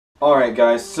Alright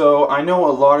guys, so I know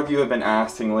a lot of you have been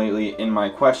asking lately in my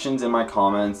questions, in my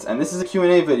comments, and this is a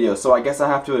Q&A video, so I guess I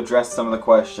have to address some of the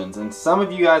questions. And some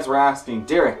of you guys were asking,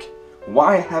 Derek,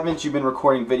 why haven't you been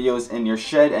recording videos in your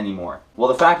shed anymore? Well,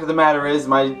 the fact of the matter is,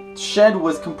 my shed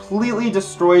was completely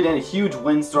destroyed in a huge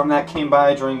windstorm that came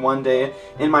by during one day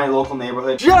in my local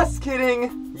neighborhood. Just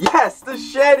kidding! Yes, the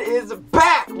shed is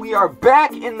back! We are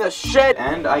back in the shed!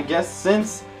 And I guess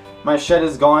since my shed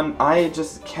is gone, I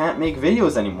just can't make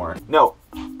videos anymore. No,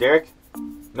 Derek.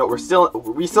 No, we still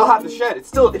have the shed. It's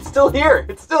still here.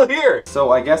 It's still here.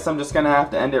 So I guess I'm just gonna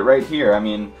have to end it right here. I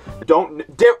mean,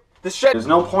 the shed. There's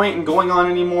no point in going on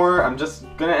anymore. I'm just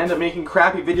gonna end up making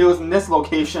crappy videos in this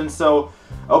location. So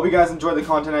I hope you guys enjoyed the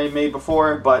content I made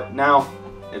before, but now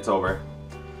it's over.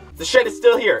 The shed is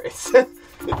still here.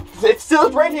 It's still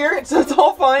right here. It's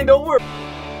all fine. Don't worry.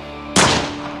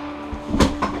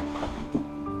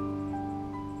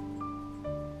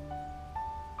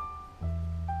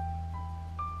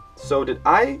 So did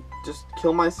I just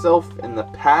kill myself in the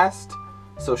past?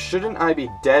 So shouldn't I be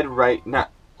dead right now?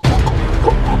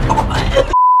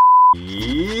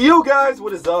 Yo guys,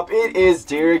 what is up? It is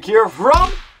Derek here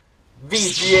from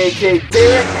vgak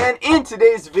Derek, and in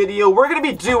today's video we're going to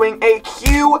be doing a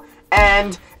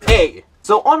Q&A.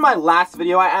 So on my last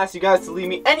video I asked you guys to leave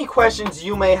me any questions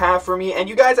you may have for me, and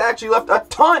you guys actually left a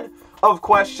ton of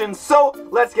questions. So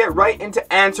let's get right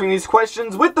into answering these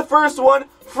questions with the first one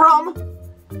from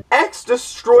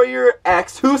X-Destroyer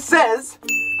X, who says,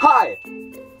 hi.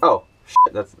 Oh,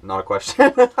 shit, that's not a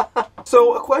question.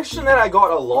 So, a question that I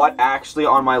got a lot actually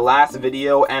on my last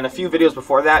video and a few videos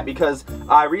before that, because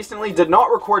I recently did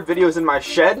not record videos in my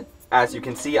shed. As you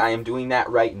can see, I am doing that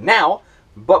right now.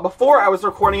 But before, I was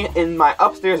recording it in my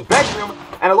upstairs bedroom,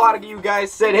 and a lot of you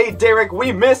guys said, hey Derek,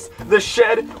 we miss the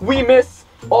shed, we miss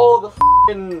all the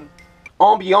f***ing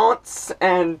ambiance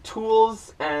and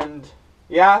tools, and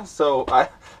yeah, so I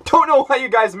don't know why you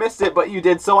guys missed it, but you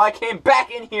did. So I came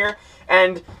back in here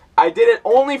and I did it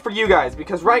only for you guys,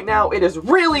 because right now it is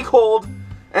really cold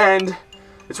and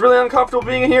it's really uncomfortable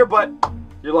being in here, but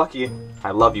you're lucky.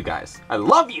 I love you guys. I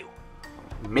love you.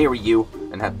 Marry you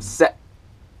and have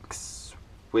sex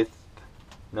with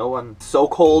no one. So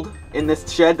cold in this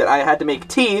shed that I had to make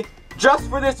tea just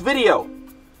for this video.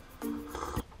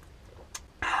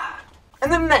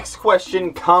 And the next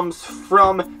question comes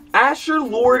from Asher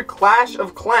Lord Clash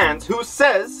of Clans, who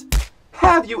says,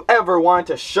 have you ever wanted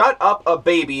to shut up a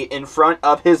baby in front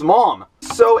of his mom?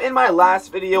 So in my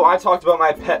last video I talked about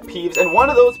my pet peeves, and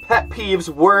one of those pet peeves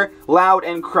were loud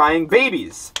and crying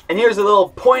babies. And here's a little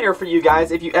pointer for you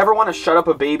guys. If you ever want to shut up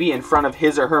a baby in front of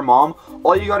his or her mom,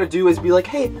 all you gotta do is be like,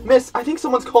 hey miss, I think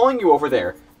someone's calling you over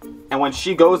there. And when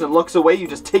she goes and looks away, you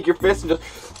just take your fist and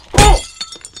just boom!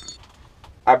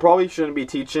 I probably shouldn't be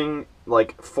teaching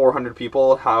like 400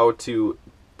 people how to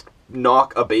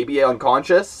knock a baby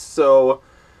unconscious, so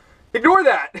ignore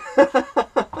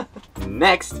that.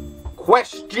 Next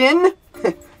question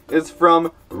is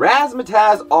from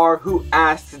Razmataz R, who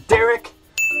asks, Derek,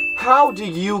 how do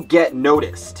you get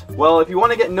noticed? Well, if you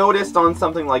want to get noticed on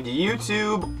something like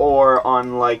YouTube or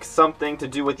on like something to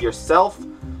do with yourself,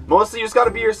 mostly you just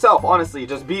gotta be yourself, honestly.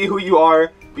 Just be who you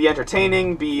are, be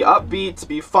entertaining, be upbeat,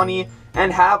 be funny,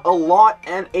 and have a lot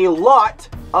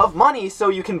of money so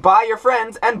you can buy your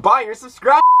friends and buy your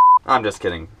subscribers. I'm just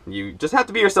kidding. You just have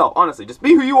to be yourself, honestly. Just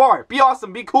be who you are. Be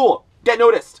awesome, be cool, get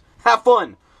noticed, have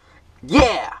fun.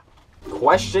 Yeah!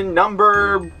 Question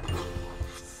number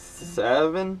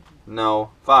 7? No,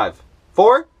 5.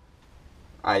 4?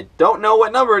 I don't know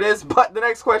what number it is, but the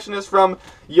next question is from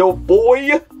yo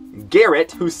boy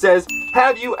Garrett, who says,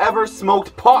 have you ever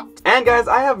smoked pot? And guys,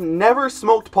 I have never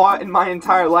smoked pot in my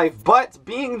entire life, but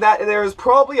being that there is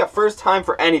probably a first time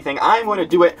for anything, I'm going to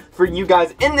do it for you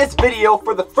guys in this video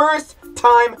for the first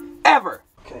time ever.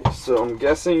 Okay, so I'm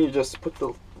guessing you just put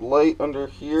the light under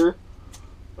here.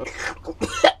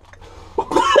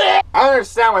 I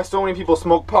understand why so many people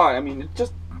smoke pot. I mean, it's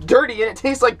just dirty and it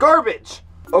tastes like garbage.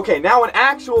 Okay, now an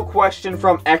actual question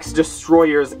from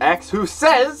X-Destroyers X, who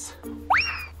says,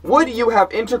 would you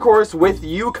have intercourse with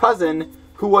you cousin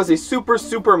who was a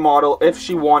super model if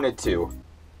she wanted to?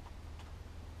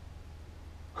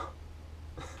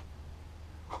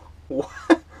 What?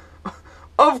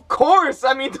 Of course!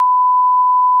 I mean,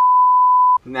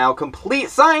 now complete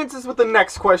sciences with the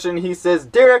next question. He says,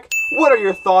 Derek, what are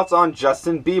your thoughts on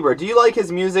Justin Bieber? Do you like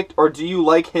his music or do you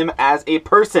like him as a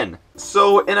person?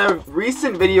 So in a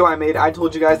recent video I made, I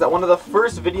told you guys that one of the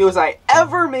first videos I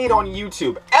ever made on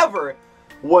YouTube, ever,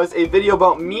 was a video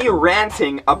about me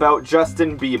ranting about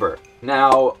Justin Bieber.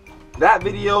 Now, that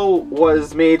video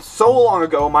was made so long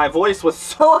ago, my voice was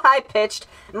so high-pitched,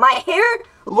 my hair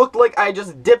looked like I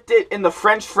just dipped it in the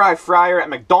French fry fryer at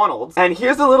McDonald's. And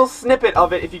here's a little snippet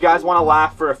of it if you guys want to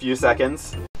laugh for a few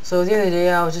seconds. So the other day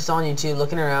I was just on YouTube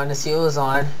looking around to see what was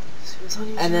on.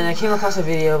 And then I came across a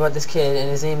video about this kid, and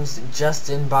his name's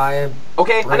Justin by...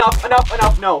 Okay,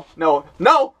 enough,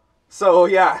 no! So,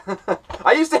 yeah.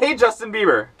 I used to hate Justin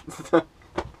Bieber.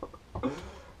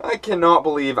 I cannot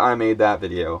believe I made that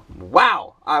video.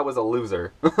 Wow, I was a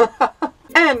loser.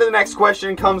 And the next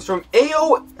question comes from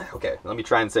okay, let me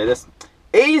try and say this.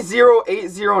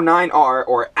 A0809R,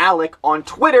 or Alec, on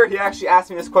Twitter. He actually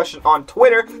asked me this question on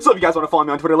Twitter. So if you guys want to follow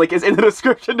me on Twitter, link is in the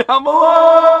description down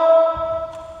below.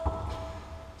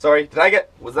 Sorry, did I get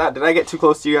too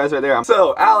close to you guys right there?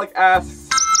 So, Alec asks,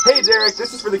 hey Derek,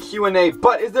 this is for the Q&A,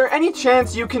 but is there any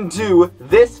chance you can do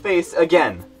this face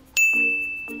again?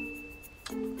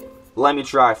 Let me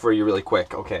try for you really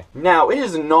quick, okay. Now, it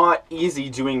is not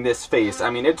easy doing this face. I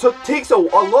mean, it takes a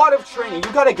lot of training.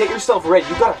 You gotta get yourself ready.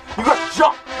 You gotta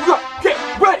jump. You gotta get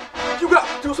ready. You gotta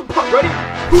do some pump. Ready?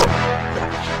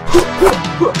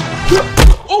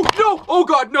 Oh, no! Oh,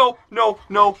 God, no.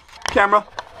 Camera.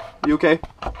 You okay?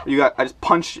 I just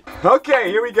punched. Okay,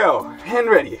 here we go. And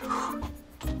ready.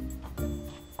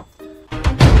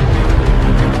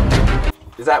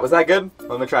 Was that good?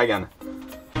 Let me try again.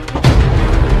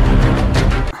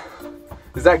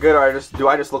 Is that good, or do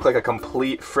I just look like a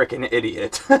complete frickin'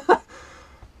 idiot?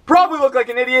 Probably look like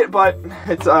an idiot, but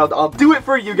I'll do it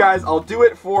for you guys. I'll do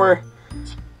it for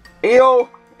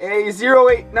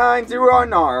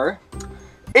A0890R.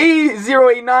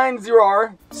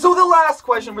 A0890R. So the last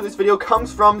question for this video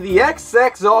comes from the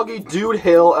XX Dude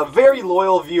Hill, a very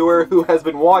loyal viewer who has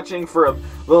been watching for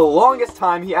the longest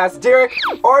time. He asked, Derek,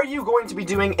 are you going to be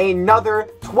doing another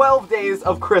 12 days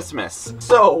of Christmas?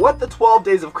 So what the 12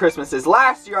 days of Christmas is,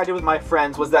 last year I did with my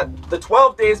friends was that the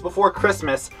 12 days before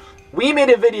Christmas, we made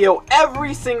a video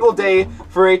every single day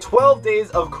for a 12 days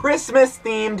of Christmas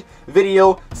themed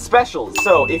video specials.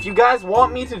 So if you guys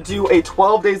want me to do a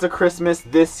 12 days of Christmas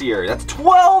this year, that's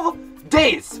 12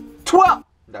 days. 12.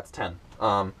 That's 10.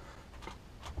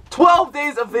 12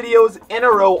 days of videos in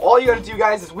a row. All you gotta do,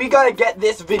 guys, is we gotta get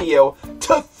this video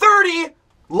to 30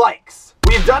 likes.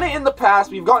 We've done it in the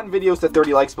past. We've gotten videos to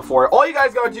 30 likes before. All you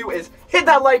guys gotta do is hit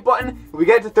that like button. If we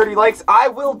get it to 30 likes, I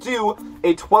will do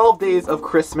a 12 days of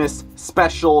Christmas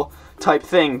special type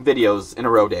thing, videos in a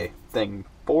row day thing.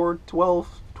 4, 12,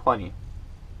 20.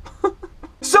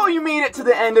 So you made it to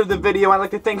the end of the video. I'd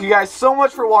like to thank you guys so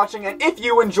much for watching, and if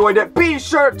you enjoyed it, be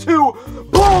sure to,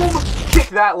 boom, kick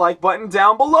that like button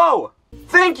down below.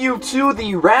 Thank you to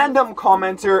the random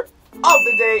commenter of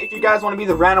the day. If you guys want to be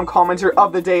the random commenter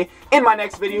of the day in my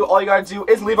next video, all you gotta do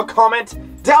is leave a comment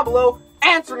down below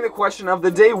answering the question of the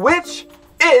day, which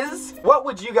is, what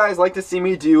would you guys like to see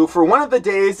me do for one of the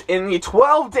days in the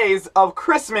 12 days of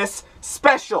Christmas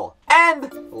special?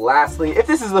 And lastly, if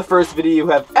this is the first video you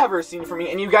have ever seen from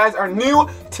me and you guys are new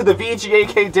to the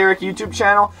vgak Derek YouTube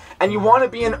channel and you want to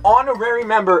be an honorary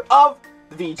member of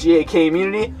the vgak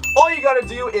community, all you gotta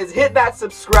do is hit that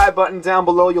subscribe button down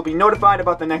below. You'll be notified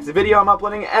about the next video I'm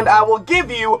uploading, and I will give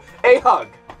you a hug.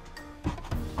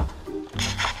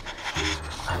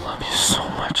 I love you so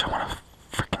much. I want to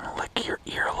freaking lick your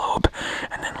earlobe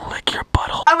and then lick your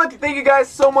butthole. I'd like to thank you guys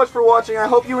so much for watching. I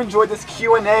hope you enjoyed this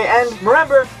Q&A, and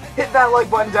remember, hit that like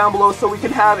button down below so we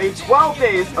can have a 12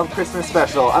 days of Christmas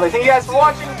special. I'd like to thank you guys for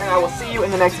watching, and I will see you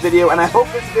in the next video, and I hope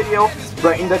this video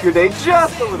brightened up your day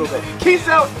just a little bit. Peace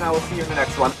out, and I will see you in the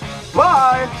next one.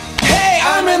 Bye! Hey,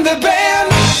 I'm in the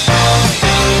band!